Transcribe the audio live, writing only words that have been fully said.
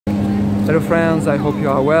Hello friends, I hope you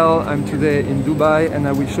are well. I'm today in Dubai and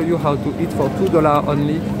I will show you how to eat for $2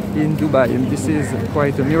 only in Dubai. And this is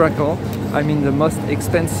quite a miracle. I'm in the most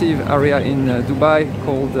expensive area in Dubai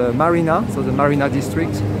called Marina. So the Marina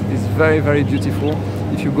district is very, very beautiful.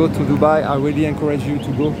 If you go to Dubai, I really encourage you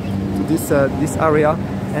to go to this area.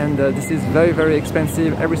 And this is very, very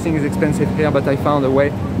expensive. Everything is expensive here, but I found a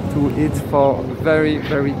way to eat for very,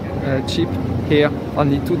 very cheap here,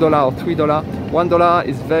 only $2 or $3. $1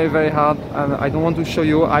 is very, very hard. I don't want to show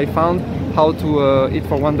you. I found how to eat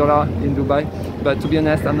for $1 in Dubai, but to be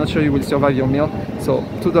honest, I'm not sure you will survive your meal. So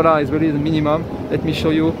 $2 is really the minimum. Let me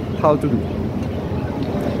show you how to do.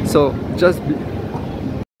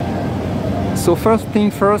 So first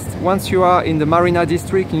thing first, once you are in the Marina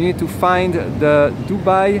district, you need to find the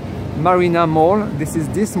Dubai Marina Mall. This is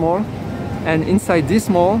this mall, and inside this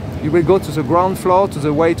mall, you will go to the ground floor to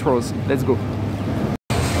the Waitrose. Let's go.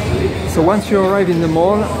 So once you arrive in the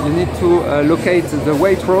mall, you need to locate the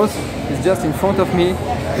Waitrose. It's just in front of me.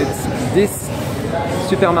 It's this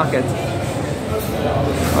supermarket.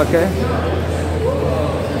 Okay.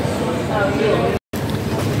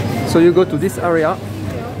 So you go to this area,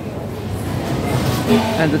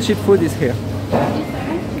 and the cheap food is here.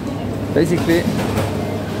 Basically,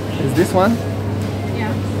 it's this one.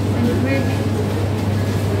 Yeah.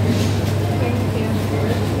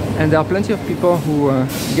 And there are plenty of people who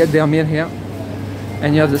get their meal here.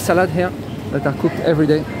 And you have the salad here that are cooked every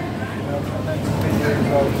day.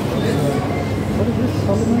 What is this?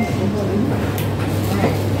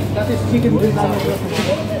 That is chicken green.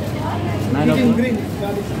 Chicken green.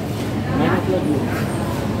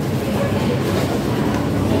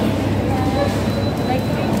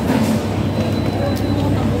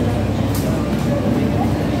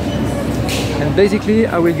 And basically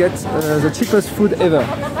I will get the cheapest food ever.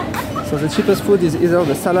 So the cheapest food is either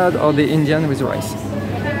the salad or the Indian with rice.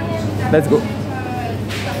 Let's go.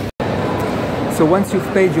 So once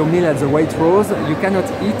you've paid your meal at the Waitrose, you cannot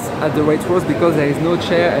eat at the Waitrose because there is no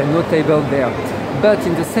chair and no table there. But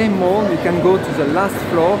in the same mall, you can go to the last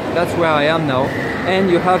floor, that's where I am now, and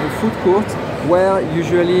you have a food court where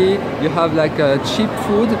usually you have like cheap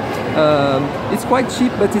food. It's quite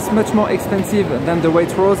cheap, but it's much more expensive than the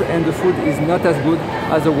Waitrose, and the food is not as good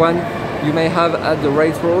as the one you may have at the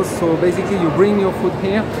Waitrose. So basically you bring your food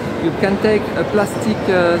here. You can take a plastic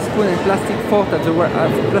spoon and plastic fork at the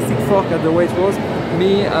Waitrose.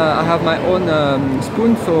 Me, I have my own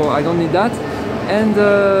spoon, so I don't need that. And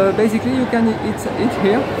basically you can eat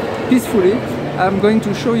here peacefully. I'm going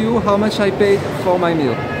to show you how much I paid for my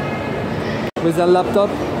meal. With a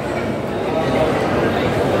laptop.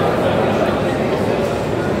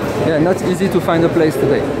 Yeah, not easy to find a place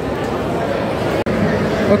today.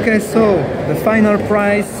 Okay, so the final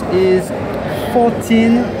price is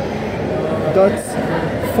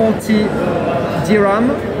 14.40 dirham.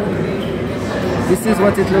 This is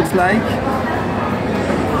what it looks like.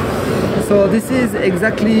 So this is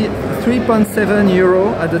exactly 3.7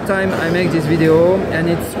 euro at the time I make this video, and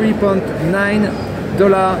it's $3.9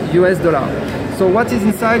 US dollar. So what is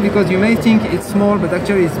inside, because you may think it's small but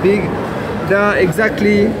actually it's big, there are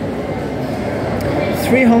exactly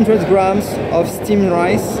 300 grams of steamed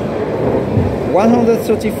rice,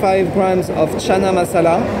 135 grams of chana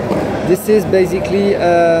masala. This is basically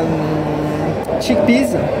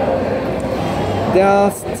chickpeas. There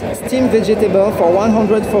are steamed vegetables for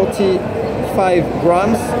 145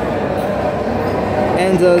 grams,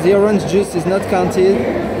 and the orange juice is not counted.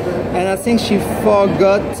 And I think she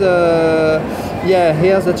forgot, yeah,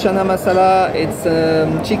 here's the chana masala. It's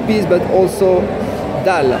chickpeas but also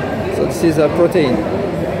dal, so this is a protein.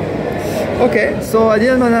 Okay, so I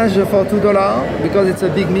didn't manage for $2 because it's a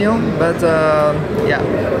big meal, but yeah,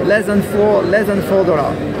 less than $4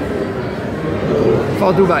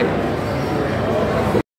 for Dubai.